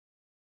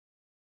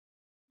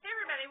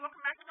everybody,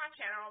 welcome back to my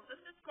channel. This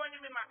is going to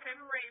be my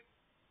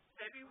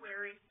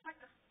February, it's like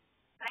this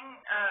thing,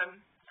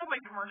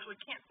 Subway commercial, you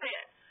can't say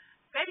it.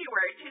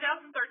 February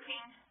 2013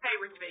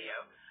 favorites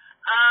video.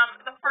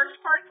 The first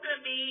part's going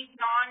to be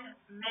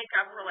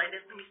non-makeup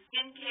related. It's going to be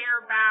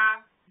skincare,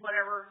 bath,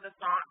 whatever that's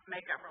not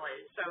makeup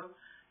related. So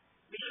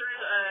be sure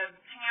to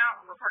hang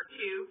out for part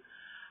 2.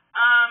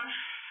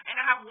 And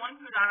I have one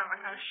food item I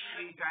kind of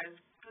show you guys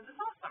because it's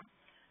awesome.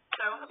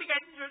 So I hope you guys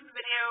enjoyed the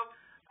video.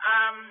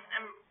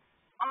 And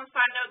on the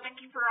side note,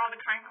 thank you for all the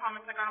kind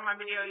comments I got on my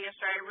video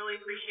yesterday. I really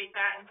appreciate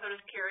that, and so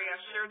does Carrie. I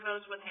shared those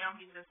with him.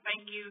 He says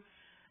thank you.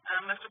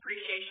 Much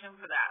appreciation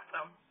for that.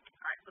 So, all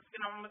right, let's get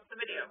on with the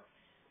video.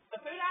 The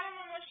food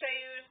item I'm going to show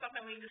you is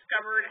something we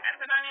discovered at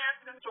the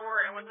 99 cent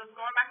store, and with us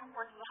going back and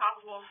forth to the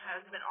hospital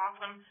has been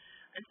awesome.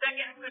 Instead of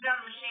getting food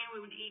down the machine,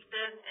 we would eat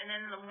this, and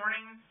then in the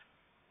mornings,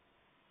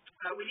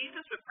 we'd eat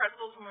this with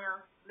pretzels when we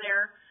were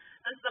there.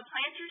 This is the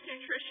Planters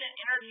Nutrition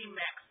Energy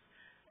Mix.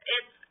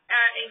 It's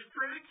a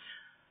fruit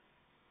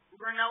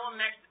granola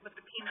mix with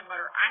the peanut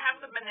butter. I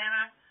have the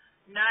banana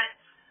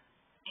nuts,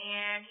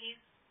 and he's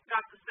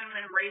got the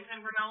cinnamon raisin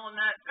granola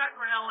nut. It's got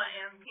granola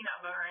and peanut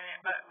butter in it,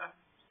 but a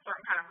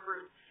certain kind of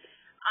fruit.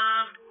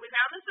 We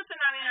found this at the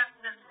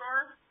 99 cent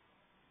store.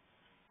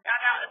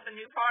 Found out it's a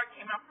new product,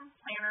 came out from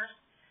Planters.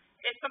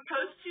 It's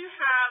supposed to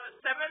have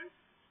 7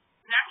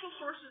 natural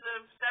sources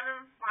of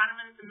 7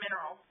 vitamins and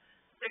minerals,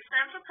 6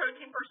 grams of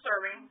protein per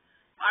serving,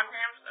 5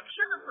 grams of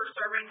sugar per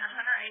serving,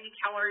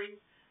 180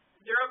 calories,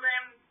 0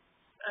 grams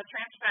of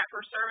trans fat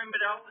per serving, but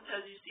it also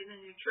tells you see the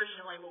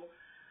nutrition label.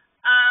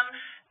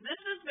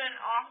 This has been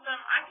awesome.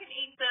 I can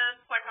eat this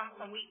like on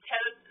some wheat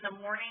toast in the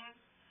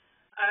mornings.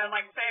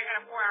 Like say I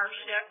got a 4-hour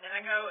shift and I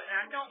go and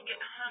I don't get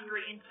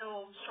hungry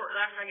until shortly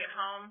after I get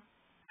home.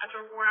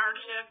 After a 4-hour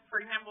shift,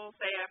 for example,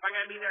 say if I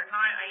gotta be there at 9,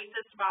 I eat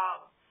this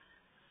about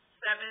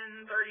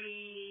 7:30,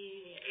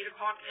 8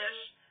 o'clock-ish,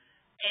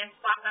 and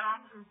slap that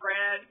on some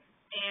bread,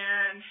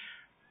 and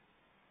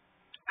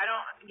I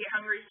don't get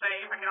hungry,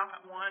 say, if I get off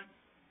at 1,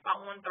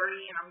 about 1:30,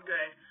 and I'm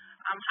good.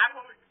 I'm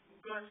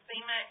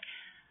hypoglycemic,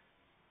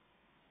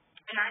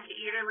 and I can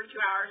eat every 2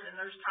 hours, and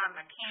there's times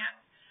I can't.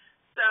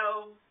 So,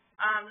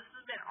 this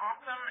has been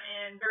awesome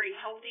and very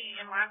healthy,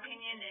 in my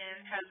opinion,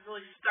 and has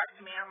really stuck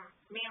to me.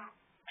 Me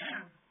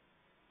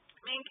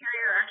and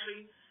Carrie are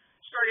actually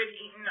started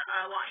eating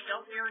a lot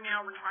healthier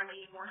now. We're trying to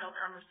eat more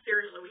healthier.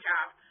 Seriously, we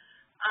have.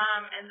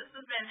 And this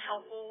has been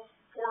helpful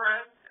for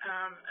us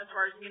as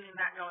far as getting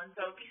that going.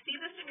 So if you see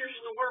this in your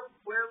store,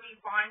 wherever you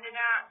find it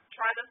at,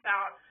 try this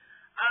out.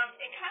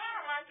 It kind of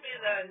reminds me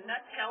of the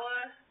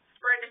Nutella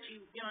spread that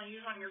you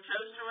use on your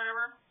toast or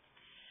whatever.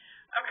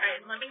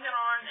 Okay, let me get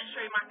on and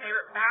show you my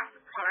favorite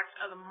basket product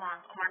of the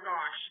month. Oh my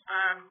gosh.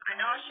 I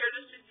know I shared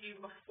this with you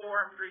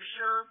before, I'm pretty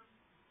sure.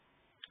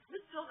 This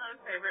is still another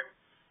favorite.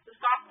 The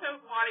Soft Soap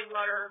Body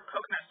Butter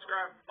Coconut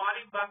Scrub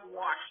Body Buff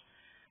Wash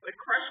with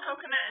crushed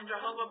coconut and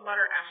jojoba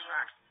butter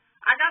extracts.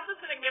 I got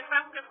this in a gift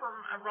basket from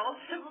a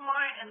relative of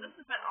mine, and this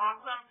has been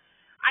awesome.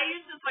 I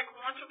use this like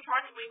once or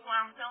twice a week when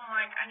I'm feeling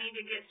like I need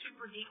to get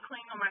super deep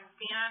clean on my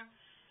skin.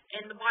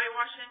 And the body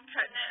wash isn't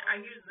cutting it. I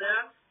use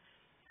this.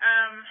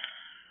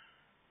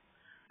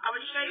 I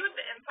would show you what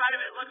the inside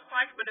of it looks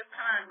like, but it's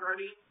kind of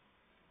grody.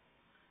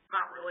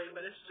 Not really,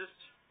 but it's just.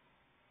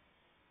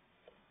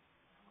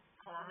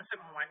 Hold on, I'm just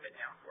going to wipe it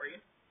down for you.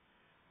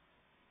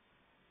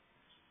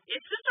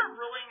 It's just a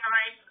really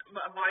nice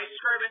body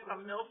scrub. It's a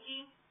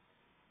milky.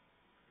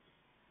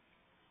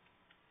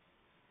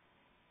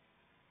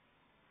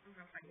 I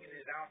don't know if I can get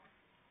it out.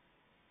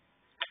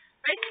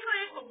 Basically,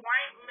 it's a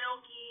white,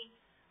 milky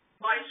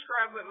body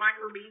scrub with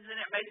micro beads in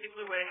it,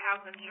 basically what it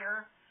has in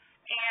here.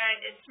 And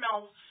it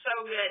smells so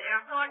good. And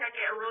I feel like I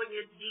get a really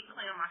good deep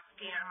clean on my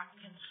skin. My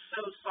skin's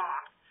so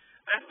soft.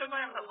 But I still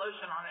going to put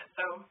lotion on it.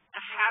 So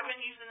I have been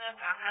using this.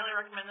 I highly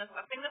recommend this.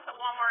 I've seen this at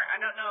Walmart. I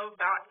don't know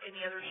about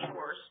any other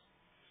stores.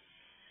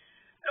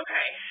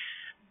 Okay.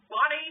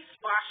 Body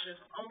splashes.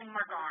 Oh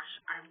my gosh.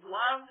 I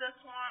love this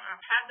one.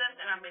 I've had this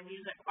and I've been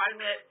using it quite a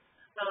bit.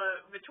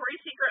 The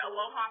Victoria's Secret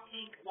Aloha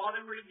Pink Wild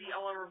and Breezy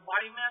All Over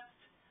Body Mist.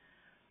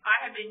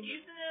 I have been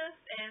using this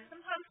and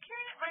sometimes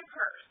carrying it in my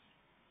purse.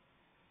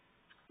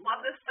 Love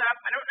this stuff.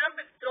 I don't know if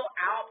it's still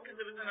out because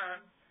it was in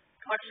a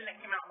collection that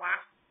came out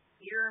last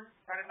year,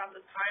 right about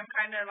this time,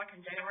 kind of like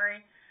in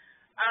January.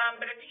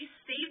 But if you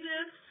see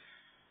this,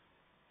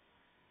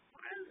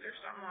 why is there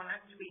something on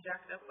it to be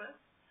jacked up with?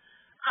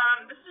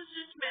 This has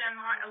just been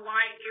a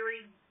light,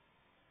 airy,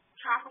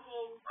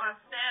 tropical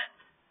scent,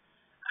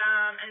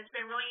 and it's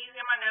been really easy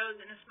on my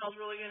nose, and it smells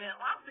really good, and it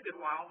lasts a good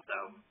while.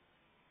 So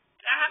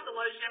I have the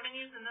lotion. I've been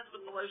using this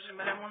with the lotion,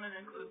 but I wanted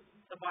to include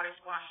the body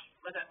splash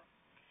with it.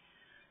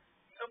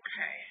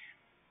 Okay.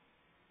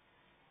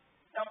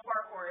 Don't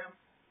bark for him.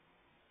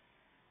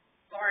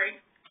 Sorry.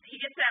 He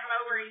gets that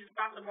mower, he's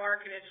about to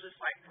bark, and it's just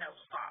like, no,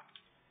 stop.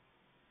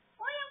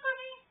 Come here,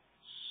 buddy.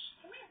 Shh,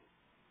 come here.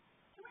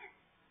 Come here.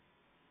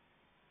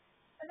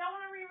 I don't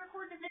want to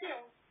re-record the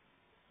video.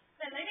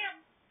 Then lay down.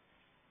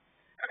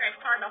 Okay,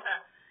 sorry about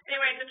that.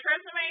 Anyway, the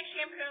Tresemme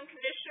shampoo and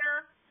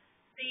conditioner,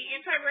 the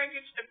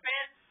anti-breakage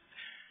defense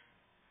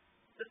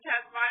This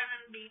has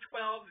vitamin B12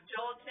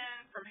 gelatin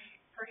for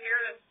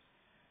hair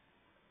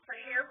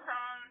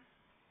prone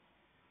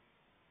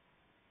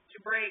to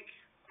break.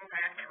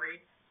 Okay, I can't read.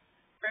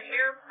 For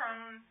hair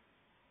prone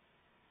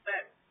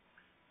that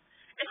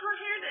it's for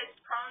hair that's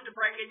prone to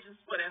breakage and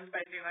split ends,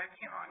 basically. I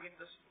cannot get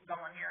this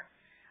going here.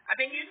 I've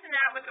been using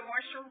that with a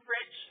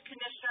moisture-rich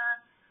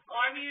conditioner. A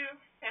lot of you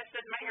have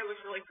said my hair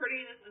looks really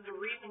pretty. This is the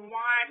reason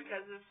why,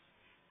 because this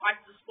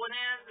likes to split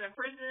ends and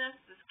frizziness.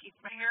 This keeps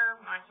my hair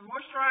nice and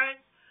moisturized.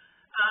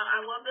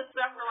 I love this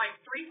stuff for like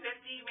 $3.50,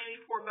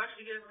 maybe $4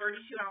 to get a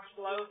 32-ounce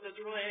flow, so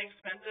it's really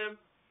inexpensive.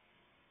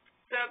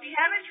 So if you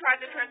haven't tried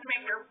the Tresemme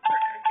hair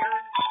products,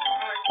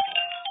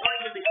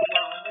 really give these a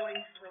whirl. I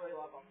really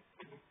love them.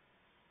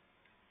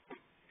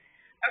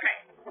 Okay,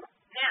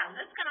 now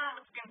let's get on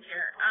with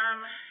skincare.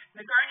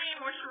 The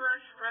Garnier Moisture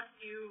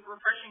Rescue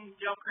Refreshing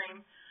Gel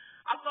Cream.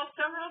 I saw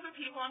several other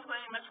people,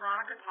 including Miss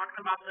Veronica,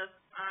 talking about this.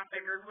 I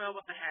figured, well,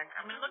 what the heck.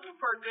 I've been looking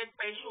for a good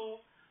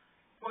facial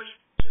moisture,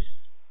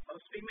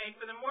 supposed to be made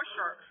for the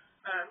moisture,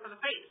 for the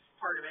face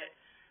part of it.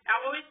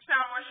 I've always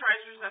found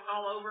moisturizers that's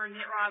all over, and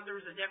didn't realize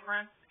there was a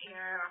difference.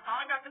 And I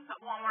finally got this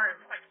at Walmart. It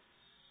was like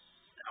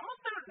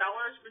almost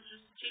 $7, which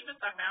is the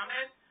cheapest I found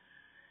it.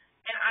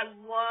 And I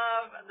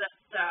love this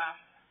stuff.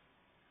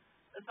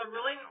 It's a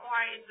really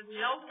light, it's a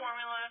gel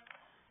formula.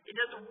 It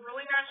does a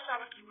really nice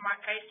job of keeping my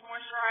face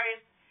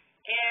moisturized.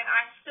 And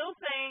I still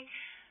think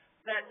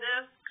that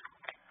this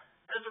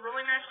does a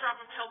really nice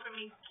job of helping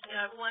me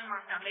blend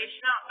my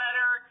foundation out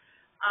better.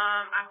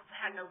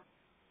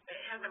 It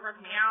hasn't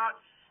rubbed me out.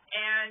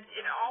 And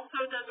it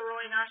also does a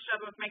really nice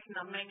job of making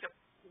the makeup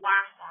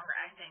last longer,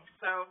 I think.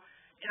 So,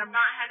 and I'm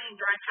not having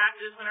dry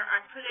patches when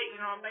I put it,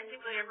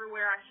 basically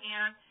everywhere I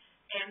can.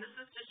 And this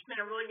has just been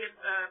a really good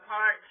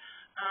product.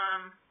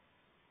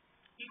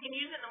 You can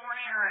use it in the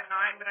morning or at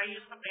night, but I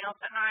use something else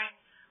at night.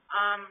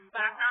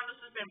 But I found this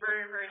has been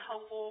very, very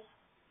helpful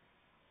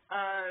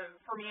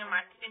for me in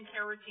my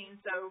skincare routine.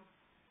 So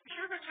be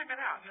sure to go check it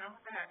out.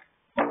 What the heck.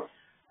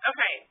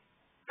 Okay,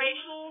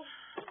 facial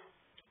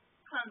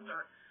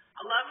cleanser.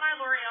 I love my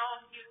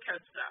L'Oreal Youth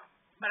Code stuff,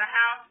 but I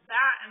have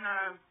that and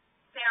the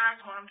St.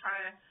 Ives one I'm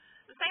trying to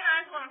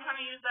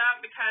use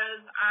up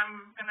because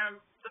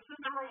this is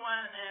number 1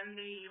 and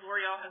the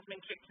L'Oreal has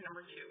been kicked to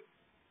number 2.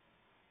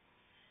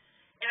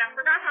 And I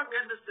forgot how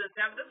good this is.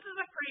 Now, this is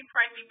a pretty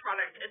pricey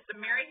product. It's the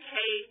Mary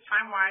Kay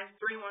Time-Wise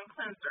 3-in-1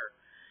 Cleanser.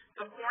 It's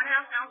a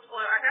 4.5-ounce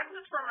flow. I got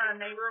this from a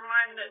neighbor of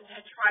mine that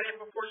had tried it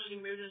before she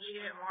moved and she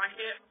didn't like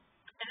it.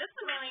 And this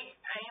is mainly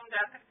aimed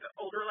at the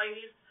older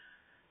ladies.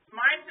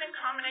 Mine's in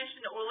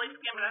combination to oily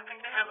skin, but I think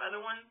they have other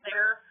ones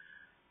there.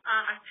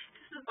 I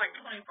think this is like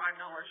 $25,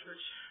 which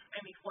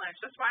made me flinch.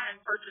 That's why I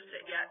haven't purchased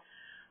it yet.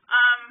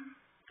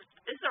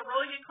 It's a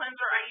really good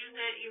cleanser. I use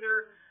it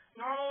either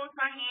normal with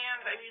my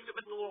hands. I use it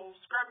with the little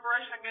scrub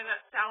brush I got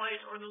at Sally's,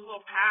 or the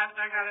little pads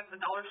I got at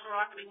the dollar store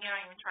last weekend.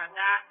 I even tried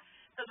that.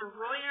 It does a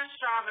really nice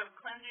job of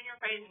cleansing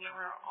your face and getting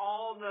rid of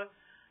all the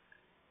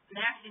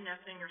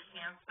nastiness in your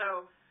skin.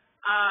 So,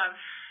 I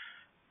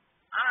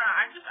don't know.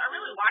 I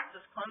really like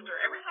this cleanser.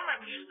 Every time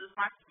I've used this,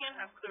 my skin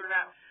has cleared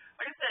up.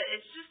 Like I said,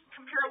 it's just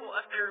comparable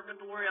up there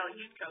with the L'Oreal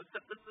Youth Code,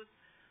 except this is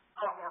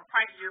a lot more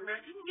pricier. But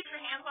if you can get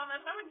your hands on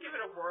this, I would give it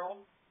a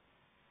whirl.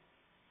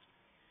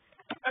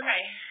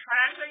 Okay,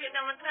 right after I get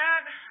done with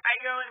that, I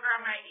go and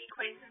grab my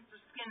Equations for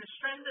Skin to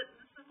Strengthen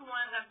It. This is the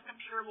one that's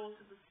comparable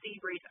to the Sea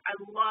Breeze. I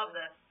love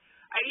this.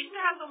 I used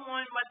to have the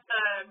one with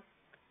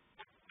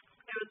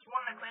it was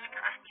one of the Clinic.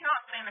 I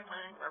cannot stand the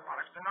Clinic Care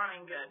products. They're not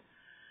any good.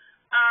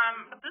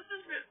 But this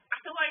is, I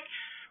feel like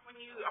when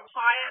you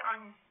apply it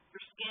on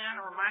your skin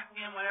or my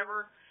skin,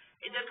 whatever,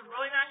 it does a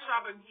really nice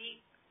job of deep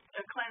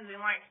cleansing.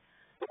 Like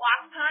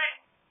last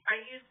night,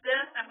 I used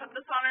this and put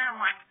this on there, and I'm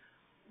like,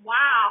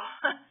 wow.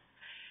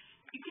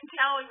 You can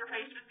tell your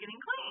face is getting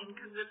clean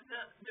because it's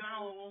doing a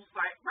little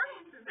slight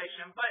burning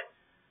sensation. But,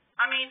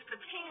 I mean, it's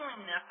the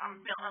tinglingness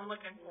I'm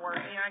looking for.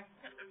 And I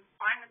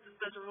find that this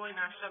does a really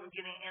nice job of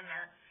getting in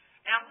there.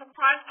 And I'm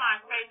surprised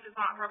my face is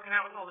not broken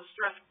out with all the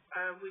stress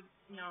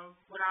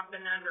what I've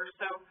been under.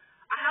 So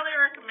I highly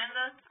recommend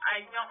this.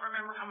 I don't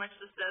remember how much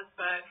this is,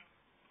 but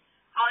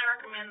highly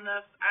recommend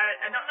this.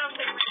 I don't know if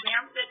they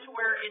revamped it to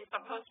where it's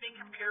supposed to be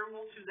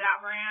comparable to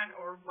that brand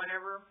or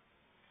whatever.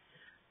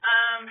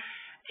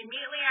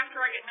 Immediately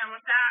after I get done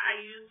with that, I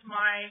use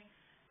my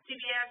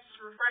CVS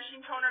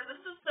Refreshing Toner.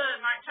 This is the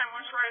nighttime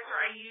moisturizer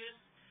I use.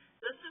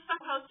 This is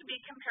supposed to be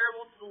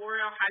comparable to the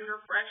L'Oreal Hydro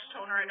Fresh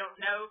Toner. I don't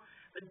know.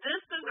 But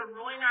this does a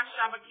really nice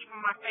job of keeping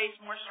my face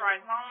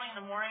moisturized, not only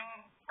in the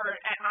morning or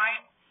at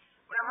night.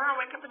 Whenever I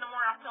wake up in the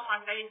morning, I feel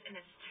my face,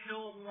 and it's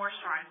still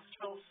moisturized. It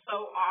feels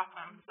so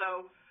awesome.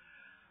 So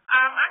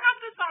I got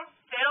this on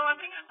sale. I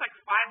think it's like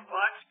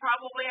 $5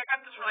 probably. I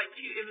got this for like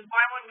it was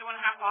buy one, get one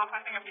half off.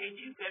 I think I paid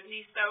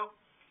 $2.50. So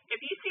if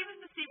you see this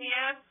at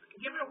CVS,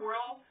 give it a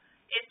whirl.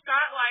 It's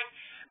got like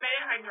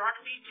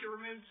beta-hydroxy to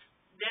remove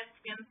dead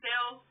skin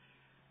cells.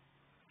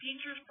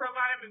 Features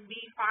provitamin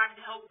B5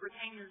 to help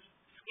retain your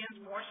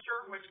skin's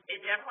moisture, which it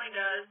definitely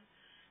does.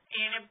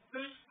 and it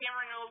boosts skin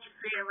renewal to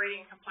create a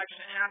radiant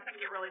complexion, and I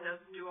think it really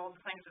does do all the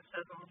things it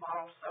says on the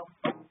bottle, so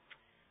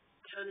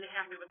totally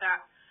happy with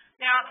that.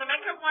 Now, the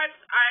makeup wipes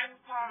I've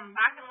fallen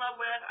back in love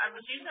with. I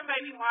was using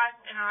baby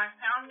wipes, and I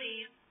found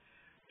these.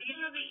 These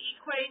are the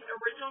Equate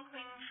Original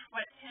Clean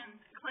Wet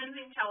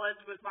Cleansing Pellets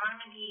with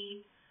vitamin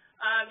E.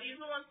 These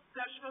are the ones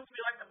that are supposed to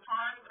be like the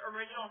Pond's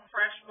Original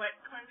Fresh Wet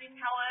Cleansing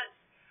Pellets.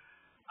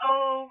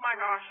 Oh my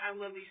gosh, I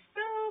love these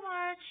so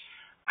much.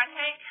 I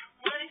take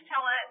one of these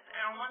pellets,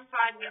 and on one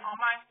side get all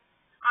my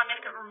eye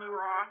makeup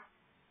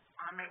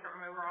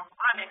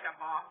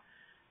off,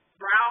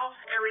 brow,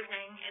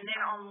 everything, and then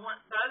on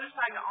the other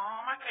side get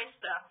all my face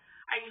stuff.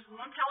 I use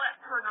one pellet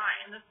per night,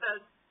 and this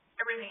does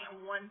everything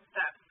in one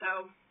step.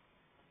 So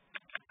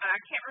I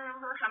can't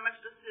remember how much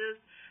this is.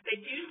 They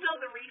do sell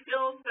the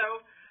refills,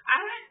 so I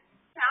haven't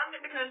found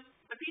it because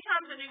a few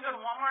times I do go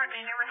to Walmart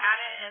and they never had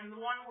it, and the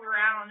one we were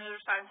out on the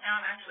other side of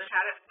town actually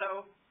had it,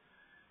 so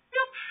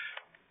yep,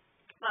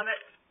 love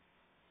it.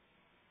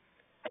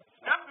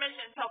 Not to mention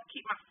it's helped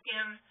keep my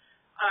skin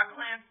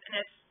cleansed, and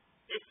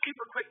it's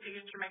super quick to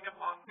get your makeup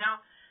off.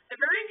 Now, the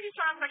very few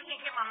times I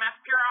can't get my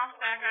mascara off,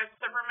 I got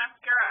silver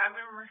mascara, I've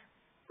been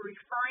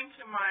referring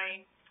to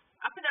my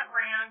Up and Up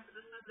brand.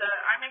 This is the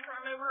eye makeup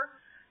remover,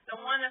 the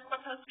one that's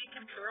supposed to be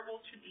comparable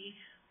to the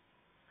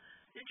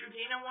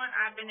Neutrogena one.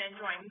 I've been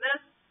enjoying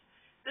this.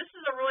 This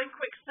is a really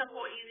quick,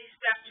 simple, easy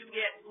step to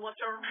get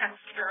leftover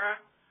mascara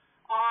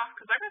off,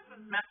 because I got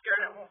some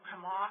mascara that won't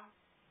come off.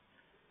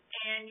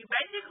 And you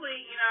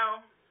basically,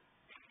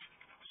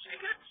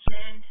 shake it,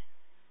 and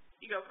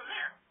you go from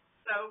there.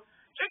 So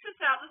check this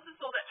out. This is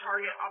sold at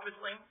Target,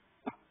 obviously.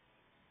 I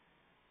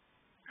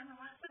don't know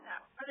why I said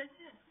that, but it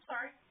did. I'm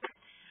sorry.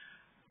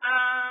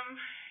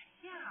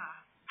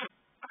 Yeah.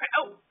 Okay.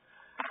 Oh,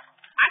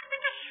 I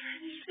think I shared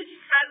you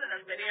guys in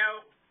a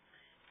video.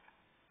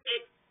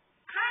 It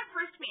kind of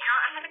freaked me out.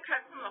 I had to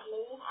cut some of the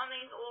holes on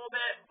these a little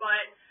bit,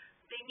 but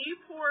the New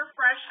Pore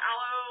Fresh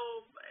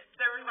Aloe,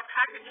 there was a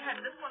package that had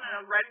this one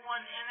and a red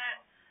one in it.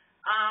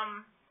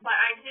 But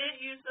I did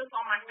use this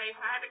on my face.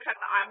 I had to cut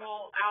the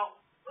eyeball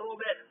out a little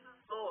bit. This is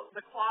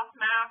the cloth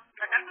mask.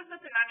 I got this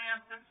at the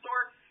 99-cent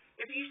store.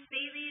 If you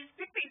see these,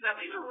 pick these up.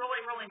 These are really,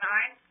 really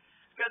nice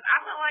because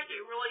I felt like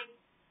it really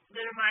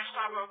did a nice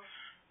job of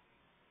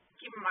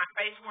keeping my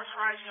face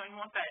moisturized. You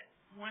want that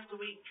once a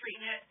week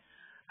treatment.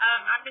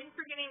 I've been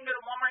forgetting to go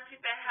to Walmart see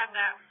if they have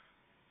that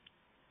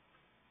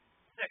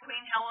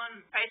Clean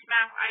Helen face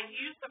mask. I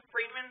used the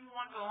Freeman's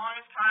one for the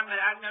longest time, but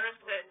I've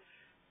noticed that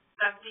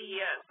the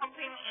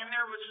something in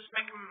there was just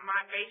making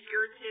my face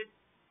irritated,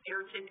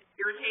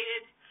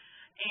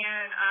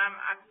 and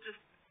I've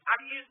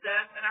used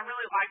this and I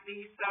really like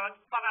these, so I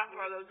thought I'd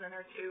throw those in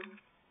there too.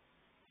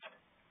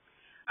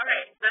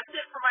 Okay, that's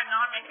it for my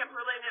non-makeup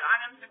related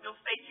items. If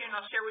you'll stay tuned,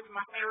 I'll share with you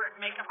my favorite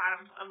makeup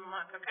items of the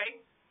month.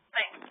 Okay,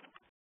 thanks.